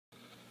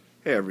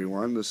Hey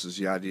everyone, this is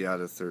Yada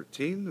Yada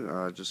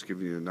 13. Just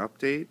giving you an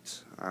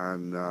update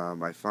on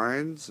my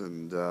finds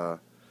and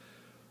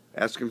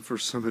asking for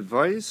some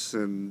advice,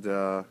 and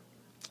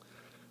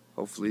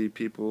hopefully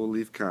people will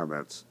leave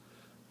comments.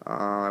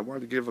 I wanted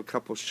to give a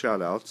couple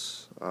shout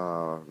outs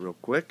real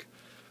quick.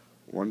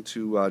 One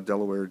to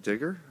Delaware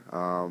Digger.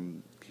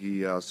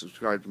 He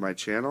subscribed to my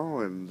channel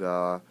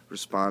and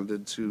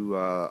responded to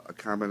a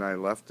comment I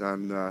left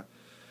on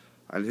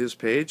his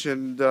page,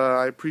 and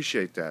I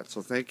appreciate that,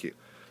 so thank you.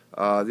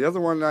 The other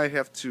one I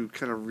have to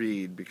kind of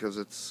read because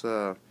it's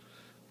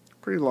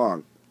pretty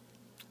long.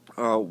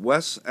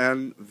 Wes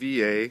N.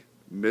 VA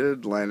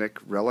Mid-Atlantic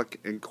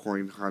Relic and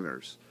Coin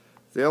Hunters.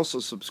 They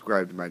also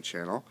subscribe to my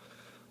channel,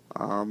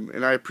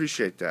 and I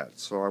appreciate that.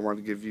 So I want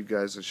to give you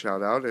guys a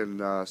shout out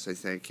and say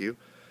thank you.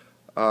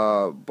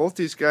 Both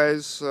these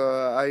guys,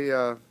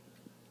 I've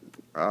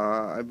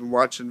been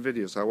watching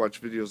videos. I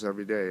watch videos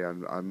every day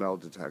on metal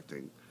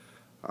detecting.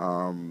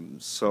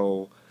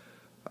 So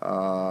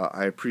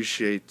I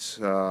appreciate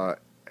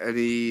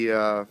any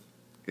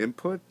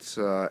input,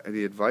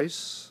 any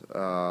advice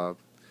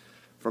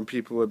from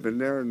people who have been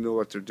there and know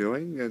what they're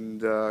doing,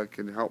 and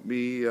can help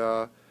me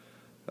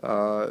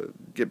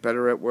get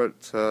better at what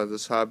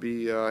this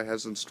hobby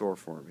has in store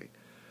for me.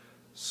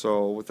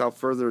 So, without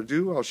further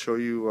ado, I'll show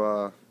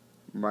you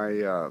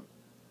my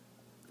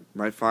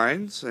my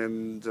finds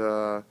and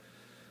have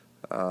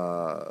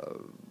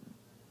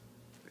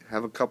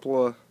a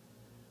couple of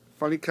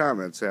funny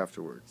comments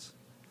afterwards.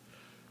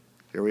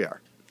 Here we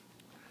are.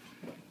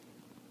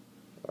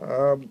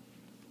 I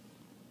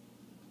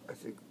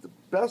think the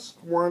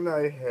best one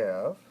I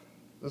have,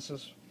 this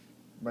is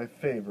my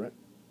favorite,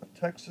 a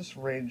Texas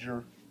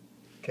Ranger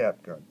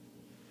cap gun.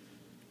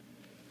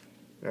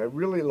 And I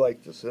really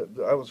like this.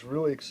 I was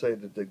really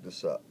excited to dig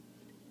this up.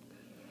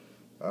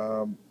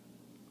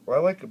 What I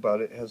like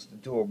about it has the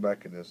dual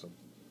mechanism.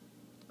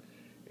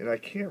 And I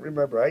can't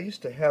remember, I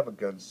used to have a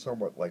gun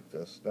somewhat like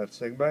this, not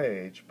saying my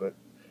age, but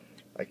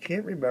I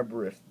can't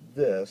remember if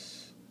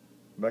this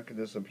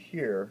mechanism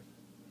here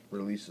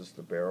releases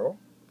the barrel,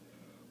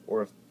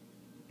 or if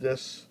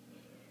this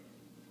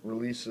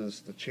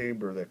releases the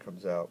chamber that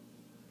comes out.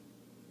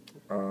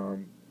 Of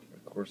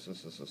course,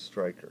 this is a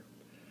striker.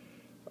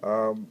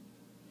 I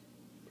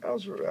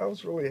was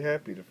really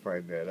happy to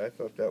find that. I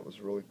thought that was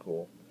really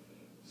cool.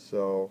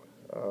 So,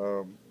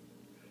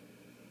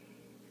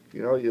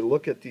 you know, you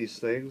look at these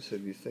things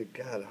and you think,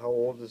 God, how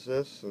old is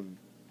this? And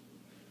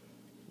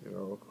you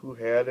know, who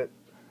had it?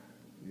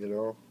 You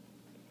know.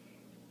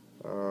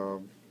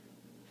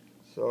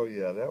 So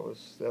yeah, that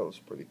was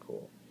pretty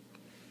cool.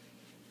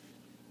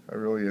 I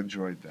really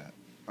enjoyed that.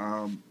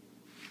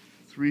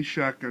 3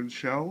 shotgun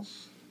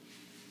shells.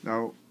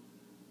 Now,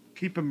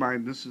 keep in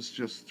mind this is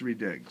just 3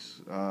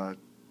 digs. I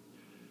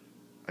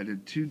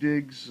did 2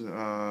 digs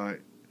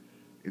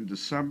in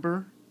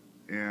December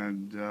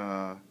and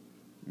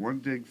 1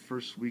 dig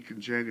first week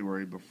in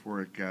January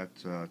before it got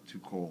too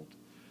cold.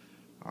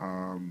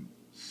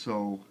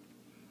 So,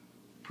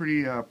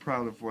 pretty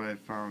proud of what I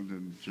found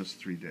in just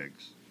 3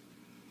 digs.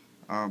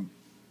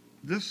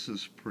 This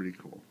is pretty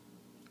cool.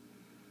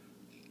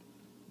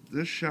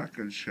 This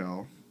shotgun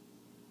shell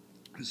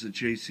is a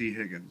J.C.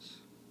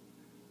 Higgins.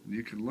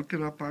 You can look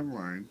it up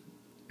online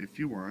if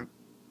you want,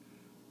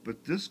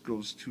 but this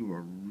goes to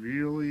a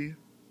really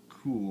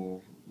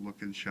cool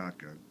looking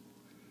shotgun.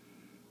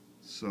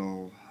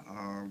 So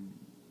I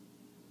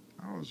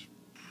was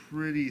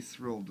pretty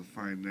thrilled to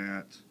find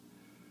that.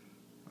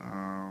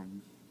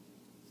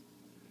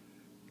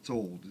 It's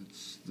old.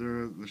 It's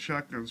the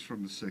shotgun's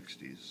from the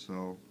 60s,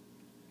 so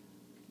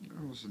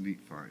that was a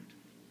neat find.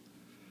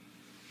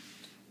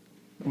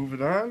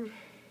 Moving on,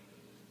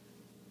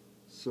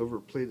 silver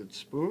plated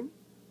spoon,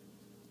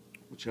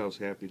 which I was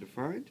happy to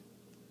find.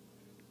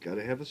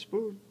 Gotta have a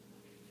spoon.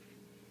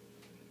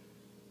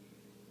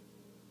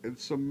 And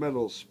some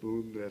metal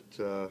spoon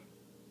that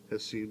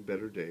has seen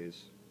better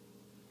days,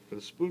 but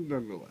a spoon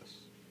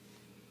nonetheless.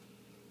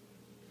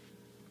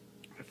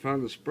 I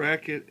found this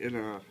bracket in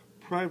a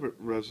private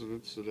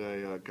residence that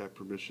I got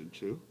permission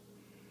to.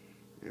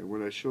 And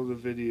when I show the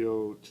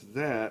video to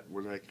that,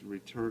 when I can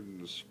return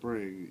in the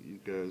spring, you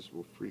guys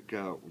will freak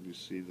out when you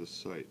see this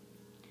site.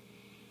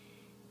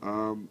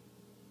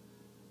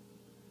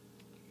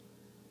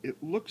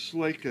 It looks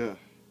like to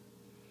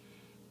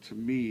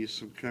me,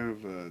 some kind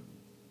of a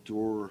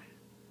door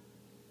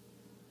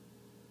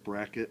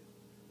bracket.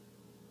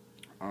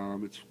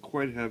 It's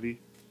quite heavy,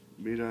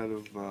 made out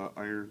of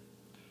iron.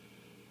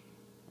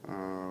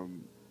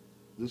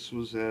 This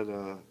was at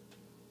a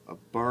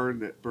barn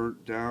that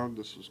burnt down.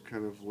 This was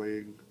kind of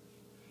laying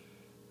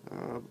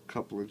a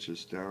couple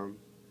inches down.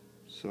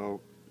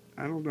 So,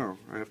 I don't know.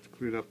 I have to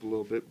clean it up a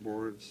little bit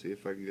more and see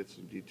if I can get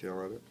some detail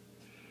on it.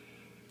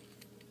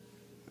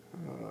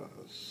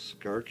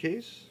 Scar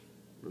case,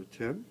 number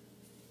 10.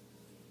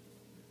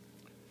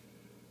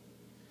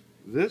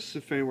 This,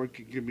 if anyone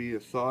could give me a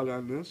thought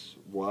on this,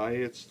 why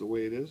it's the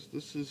way it is,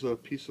 this is a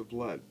piece of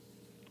lead.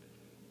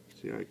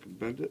 See how I can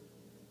bend it?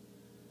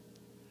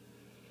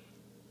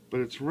 But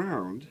it's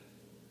round,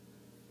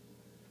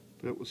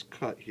 but it was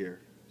cut here.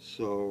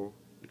 So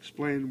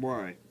explain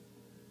why.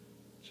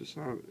 It's just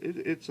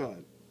it's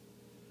odd.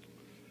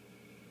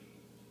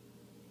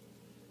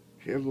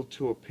 Handle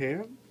to a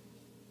pan,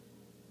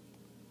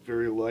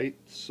 very light,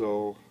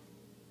 so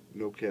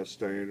no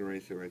cast iron or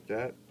anything like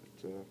that.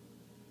 But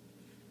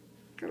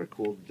kind of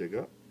cool to dig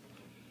up.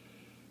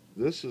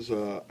 This is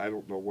a, I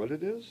don't know what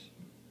it is.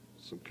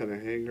 Some kind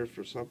of hanger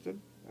for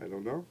something. I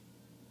don't know.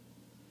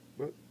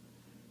 But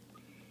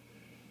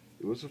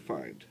it was a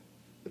find.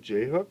 A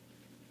J-hook,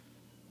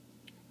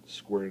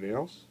 square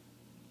nails,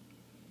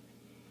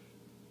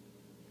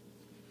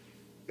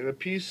 and a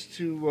piece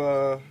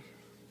to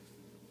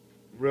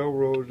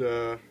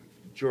railroad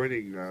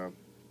joining.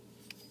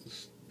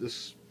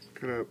 This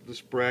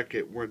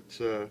bracket went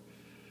to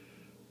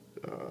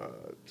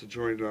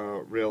join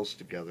rails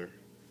together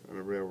on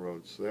a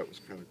railroad, so that was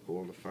kind of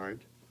cool to find.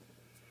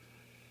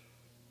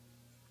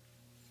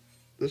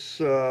 This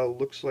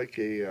looks like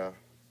the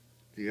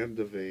end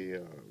of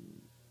a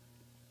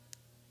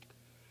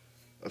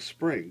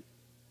spring.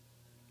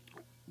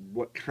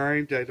 What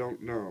kind, I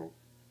don't know.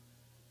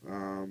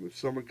 If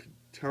someone could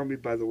tell me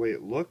by the way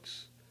it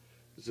looks,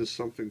 is this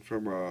something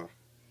from a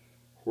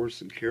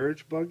horse and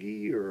carriage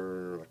buggy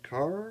or a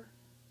car?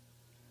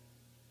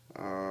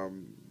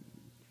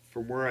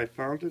 From where I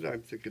found it,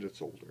 I'm thinking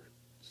it's older.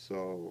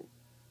 So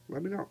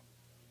let me know.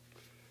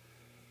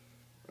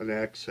 An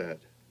axe head.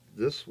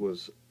 This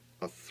was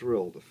a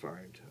thrill to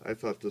find. I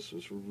thought this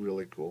was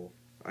really cool.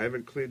 I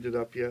haven't cleaned it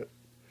up yet,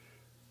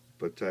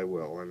 but I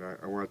will, and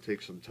I want to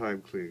take some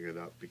time cleaning it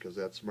up because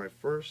that's my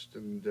first,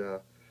 and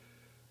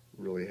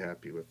really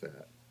happy with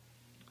that.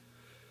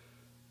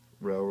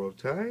 Railroad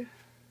tie.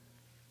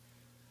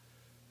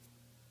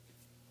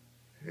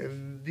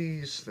 And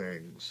these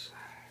things.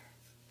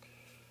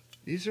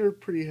 These are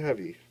pretty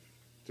heavy.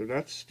 They're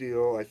not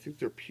steel. I think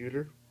they're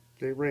pewter.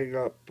 They rang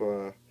up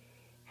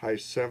high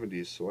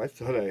 70s, so I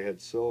thought I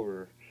had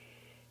silver.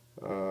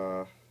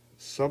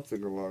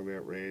 Something along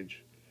that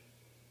range.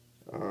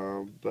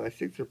 But I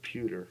think they're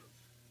pewter.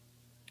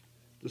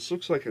 This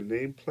looks like a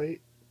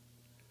nameplate,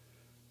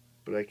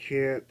 but I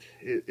can't,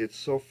 it's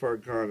so far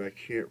gone I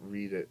can't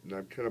read it, and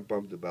I'm kind of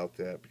bummed about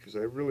that because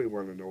I really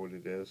want to know what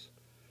it is.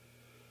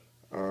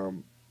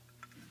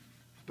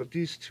 But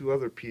these two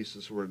other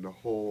pieces were in the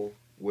hole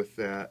with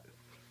that.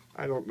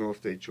 I don't know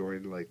if they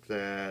joined like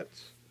that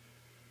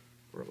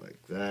or like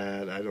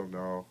that. I don't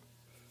know.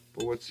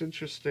 But what's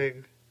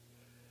interesting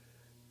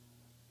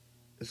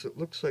is it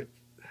looks like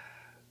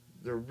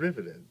they're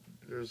riveted.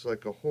 There's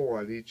like a hole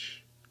on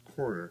each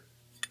corner.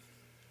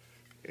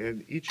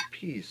 And each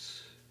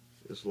piece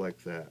is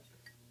like that.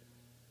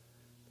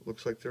 It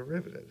looks like they're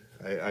riveted.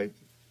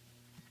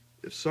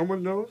 If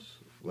someone knows,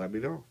 let me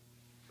know.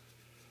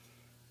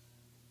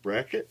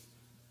 Bracket?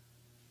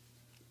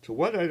 To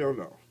what? I don't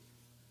know.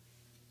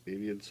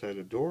 Maybe inside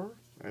a door?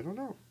 I don't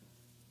know.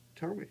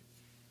 Tell me.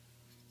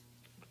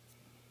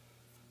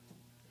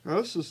 Now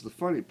this is the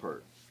funny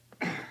part.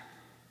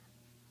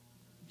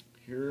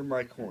 Here are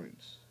my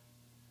coins.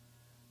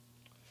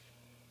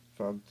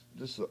 Found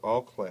this is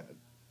all clad.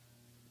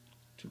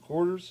 2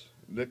 quarters,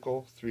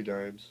 nickel, 3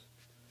 dimes.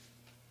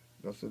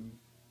 Nothing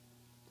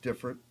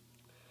different.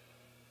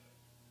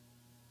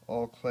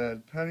 All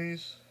clad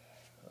pennies.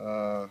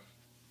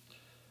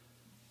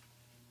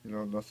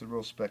 Nothing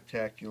real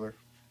spectacular.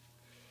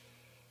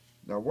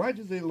 Now, why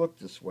do they look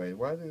this way?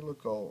 Why do they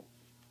look all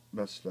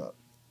messed up?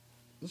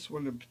 This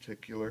one in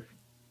particular,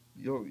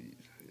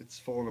 it's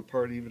falling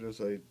apart even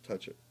as I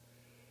touch it.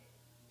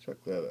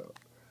 Check that out.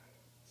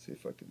 See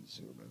if I can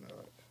zoom in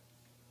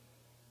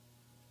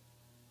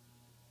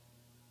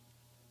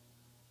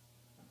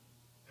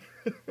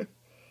on it.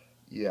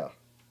 Yeah.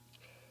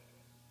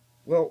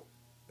 Well,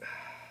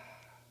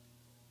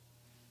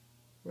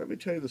 let me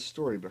tell you the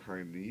story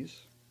behind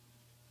these.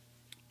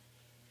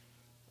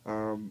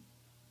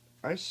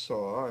 I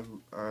saw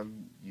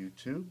on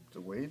YouTube the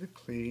way to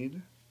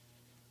clean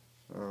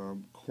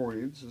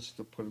coins is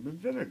to put them in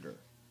vinegar.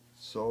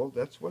 So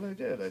that's what I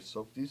did. I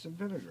soaked these in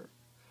vinegar.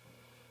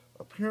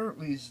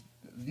 Apparently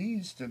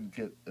these didn't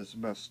get as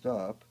messed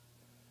up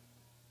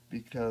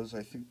because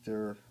I think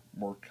they're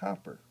more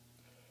copper.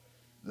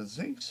 The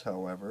zincs,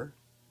 however,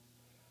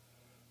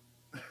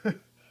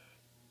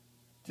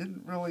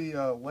 didn't really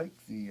like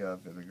the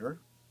vinegar,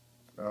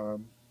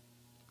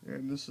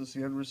 and this is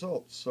the end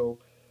result. So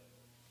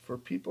for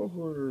people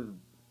who are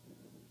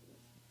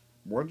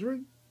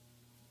wondering,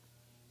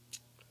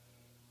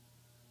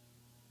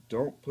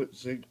 don't put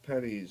zinc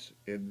pennies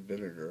in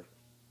vinegar.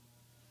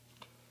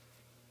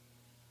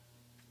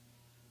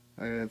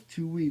 I have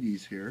 2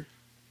 Wheaties here.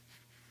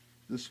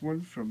 This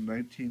one from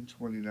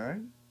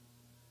 1929.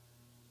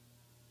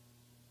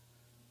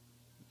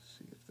 Let's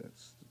see if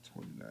that's the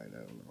 29, I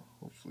don't know.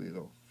 Hopefully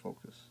it'll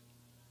focus.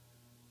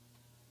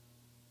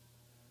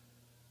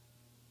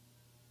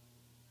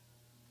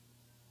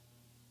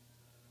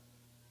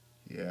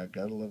 Yeah,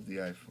 gotta love the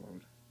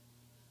iPhone.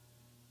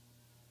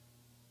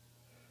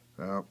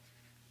 Well,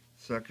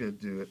 it's not gonna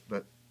do it,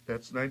 but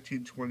that's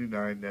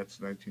 1929, that's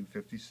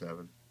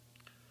 1957.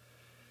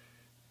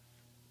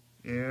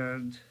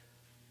 And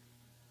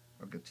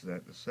I'll get to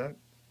that in a sec.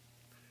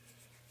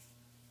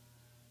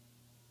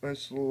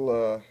 Nice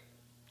little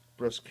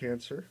breast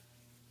cancer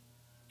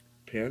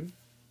pin.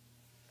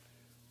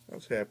 I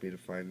was happy to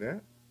find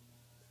that.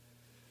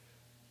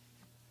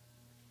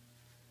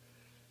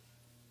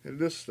 And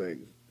this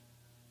thing.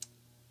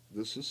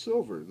 This is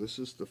silver. This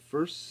is the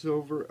first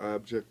silver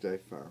object I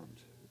found,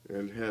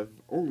 and have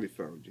only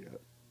found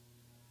yet.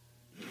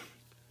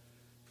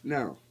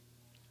 Now,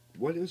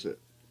 what is it?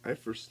 I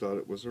first thought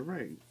it was a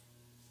ring.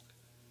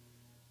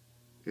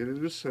 And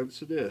in a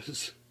sense it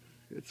is.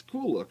 It's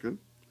cool looking.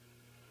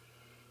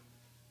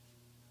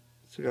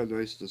 It's got a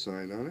nice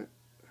design on it.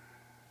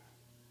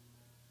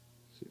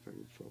 See if I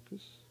can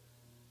focus.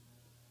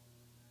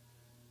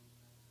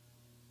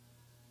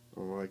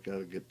 Oh, I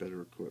gotta get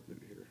better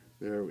equipment here.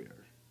 There we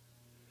are.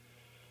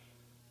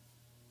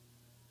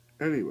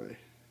 Anyway,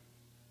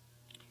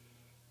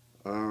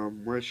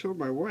 when I showed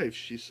my wife,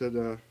 she said,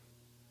 oh,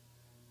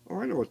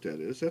 I know what that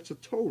is. That's a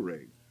toe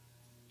ring.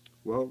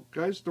 Well,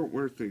 guys don't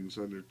wear things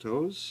on their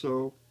toes,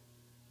 so,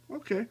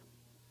 okay,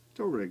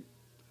 toe ring.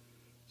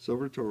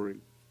 Silver toe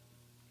ring.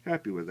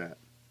 Happy with that.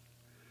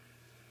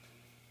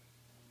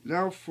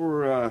 Now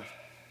for a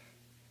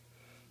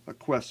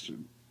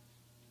question.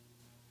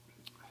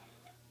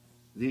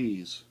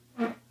 These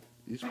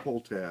pull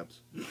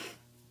tabs.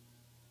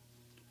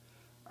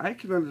 I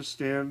can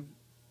understand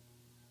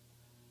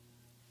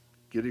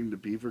getting the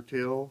beaver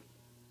tail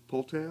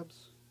pull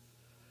tabs.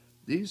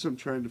 These I'm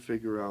trying to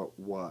figure out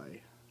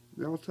why.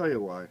 Now I'll tell you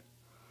why.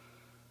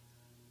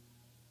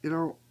 You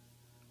know,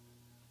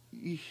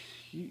 you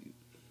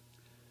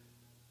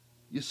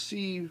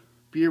see,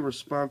 be a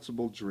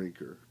responsible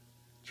drinker.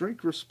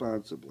 Drink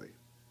responsibly.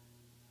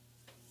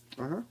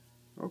 Uh-huh.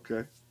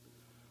 Okay.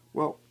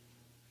 Well,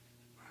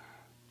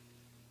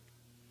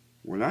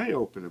 when I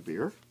open a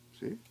beer,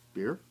 see,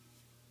 beer,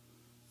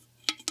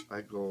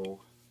 I go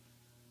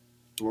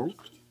blunk,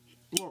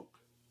 blunk.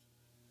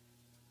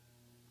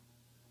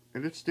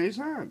 And it stays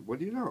on. What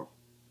do you know?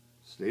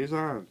 Stays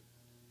on.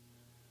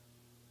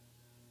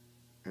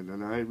 And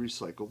then I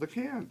recycle the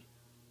can.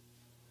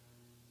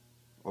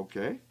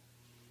 Okay.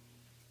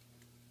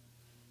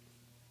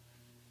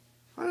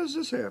 How does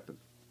this happen?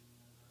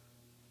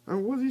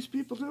 And what are these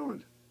people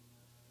doing?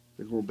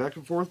 They're going back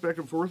and forth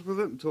with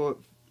it until it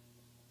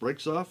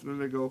breaks off, and then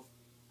they go,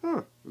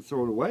 huh, and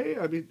throw it away?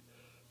 I mean,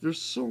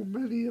 there's so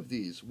many of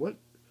these. What?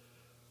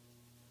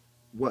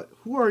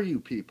 Who are you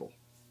people?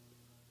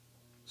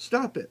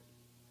 Stop it.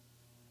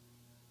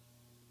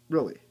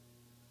 Really.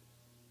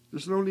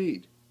 There's no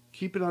need.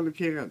 Keep it on the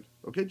can.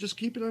 Okay, just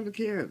keep it on the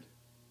can.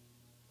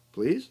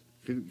 Please?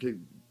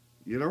 Can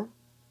you know?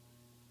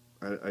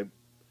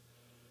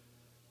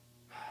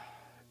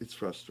 It's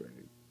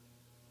frustrating.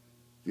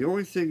 The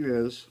only thing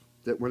is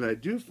that when I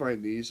do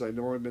find these, I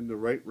know I'm in the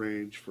right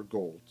range for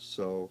gold.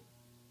 So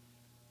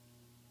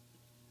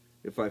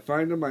if I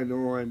find them, I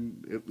know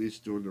I'm at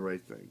least doing the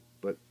right thing.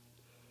 But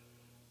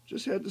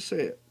just had to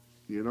say it.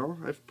 You know,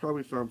 I've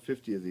probably found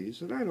 50 of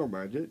these, and I don't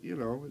mind it. You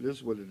know, it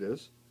is what it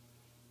is.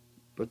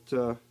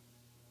 But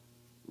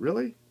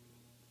really,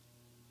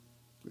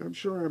 I'm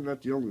sure I'm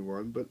not the only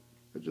one, but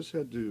I just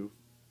had to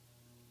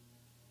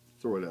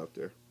throw it out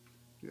there,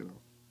 you know.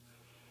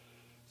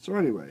 So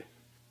anyway,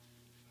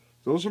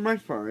 those are my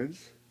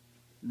finds.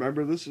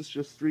 Remember, this is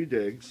just 3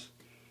 digs.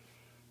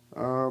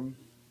 I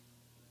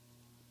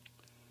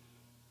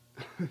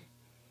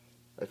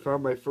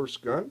found my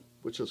first gun,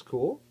 which is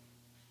cool.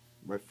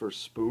 My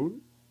first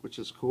spoon, which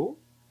is cool.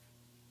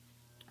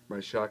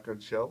 My shotgun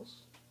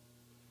shells.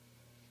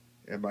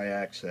 And my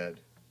axe head.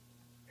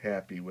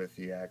 Happy with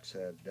the axe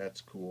head.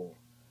 That's cool.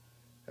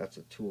 That's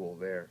a tool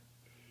there.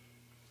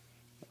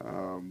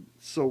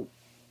 So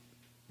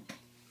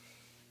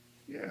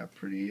yeah,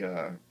 pretty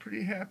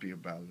happy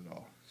about it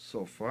all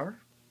so far.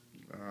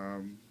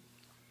 I'm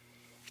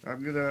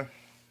gonna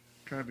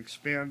kind of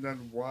expand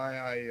on why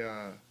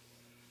I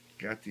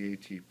got the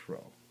AT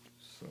Pro.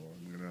 So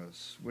I'm gonna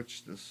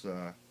switch this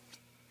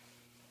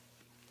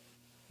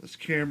this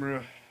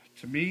camera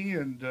to me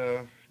and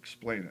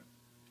explain it.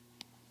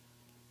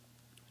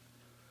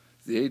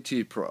 The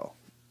AT Pro.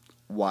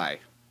 Why?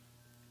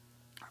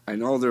 I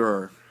know there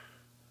are a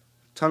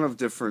ton of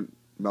different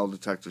metal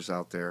detectors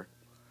out there.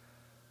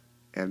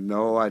 And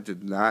no, I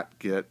did not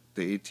get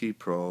the AT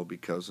Pro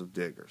because of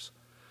diggers.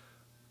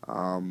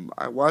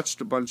 I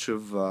watched a bunch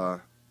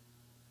of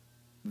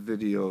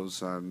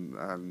videos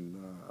on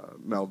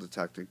metal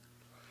detecting.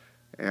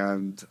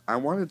 And I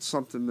wanted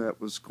something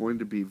that was going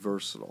to be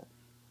versatile.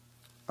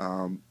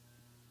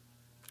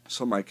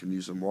 Something I can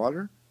use in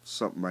water,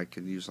 something I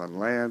can use on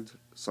land,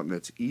 something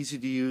that's easy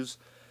to use,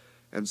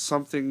 and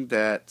something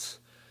that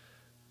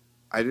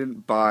I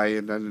didn't buy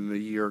and then in a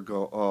year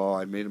go, oh,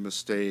 I made a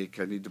mistake,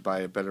 I need to buy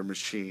a better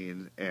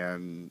machine,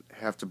 and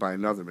have to buy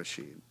another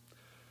machine.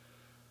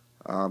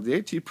 The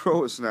AT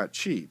Pro is not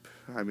cheap.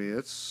 I mean,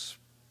 it's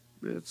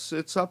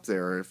up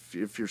there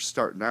if you're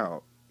starting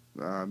out.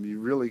 You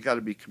really got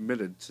to be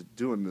committed to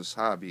doing this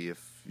hobby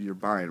if you're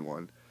buying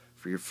one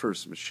for your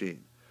first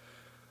machine.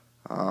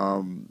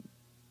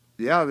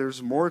 yeah,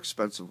 there's more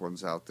expensive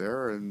ones out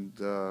there, and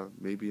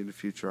maybe in the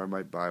future I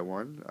might buy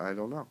one. I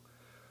don't know.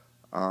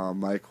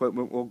 My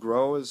equipment will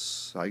grow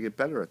as I get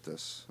better at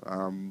this.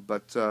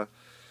 But uh,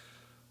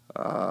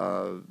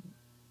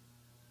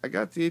 I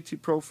got the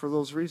AT Pro for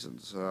those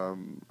reasons.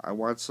 I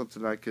want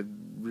something I could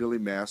really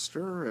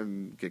master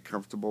and get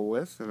comfortable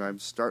with, and I'm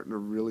starting to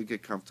really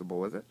get comfortable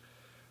with it.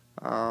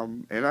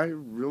 And I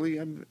really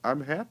am.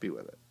 I'm happy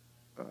with it.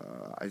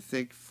 I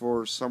think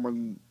for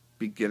someone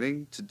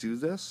beginning to do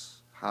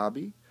this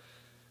hobby,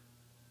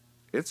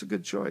 it's a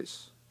good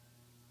choice.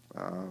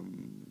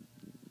 Um,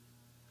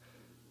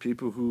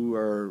 People who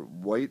are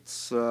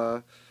whites,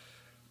 uh,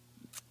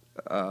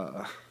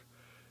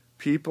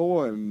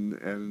 people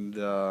and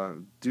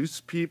deuce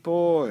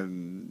people,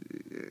 and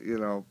you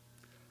know,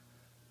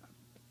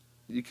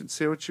 you can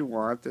say what you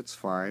want. That's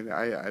fine.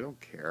 I don't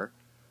care.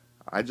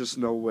 I just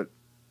know what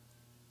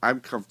I'm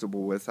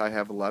comfortable with. I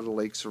have a lot of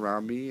lakes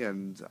around me,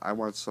 and I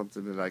want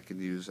something that I can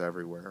use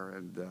everywhere,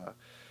 and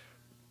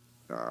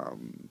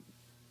um,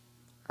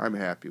 I'm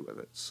happy with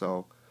it.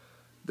 So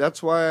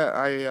that's why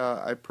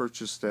I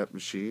purchased that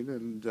machine,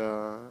 and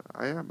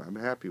I'm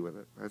happy with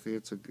it. I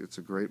think it's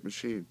a great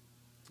machine,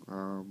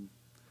 um,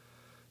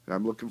 and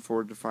I'm looking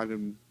forward to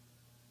finding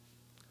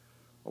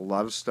a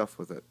lot of stuff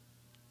with it.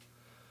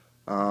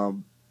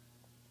 Um,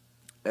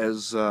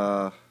 as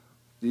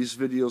these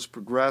videos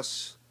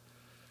progress,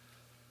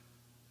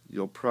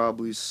 you'll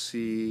probably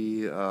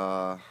see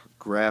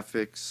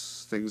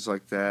graphics, things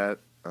like that.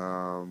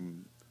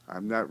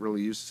 I'm not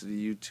really used to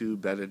the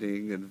YouTube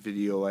editing and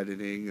video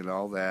editing and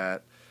all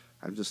that.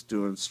 I'm just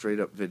doing straight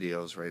up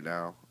videos right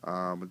now.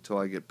 Until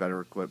I get better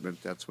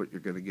equipment, that's what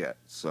you're going to get.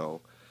 So,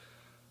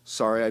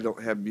 sorry I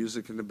don't have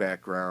music in the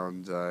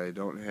background. I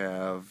don't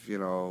have,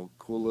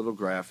 cool little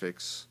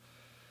graphics.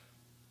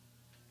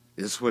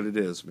 It's what it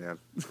is, man.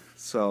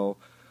 So,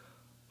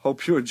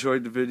 hope you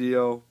enjoyed the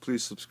video.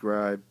 Please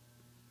subscribe.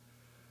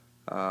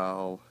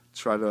 I'll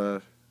try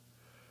to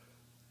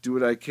do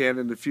what I can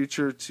in the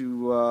future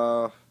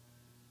to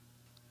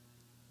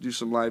do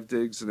some live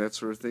digs and that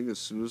sort of thing as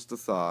soon as the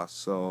thaw.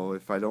 So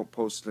if I don't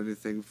post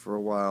anything for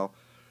a while,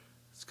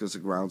 it's because the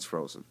ground's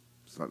frozen.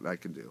 There's nothing I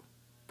can do.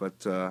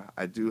 But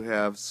I do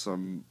have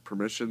some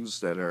permissions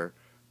that are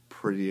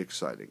pretty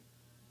exciting.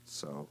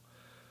 So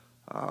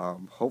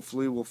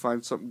hopefully we'll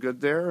find something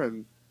good there,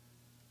 and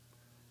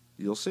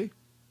you'll see.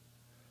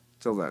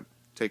 Till then,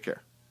 take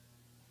care.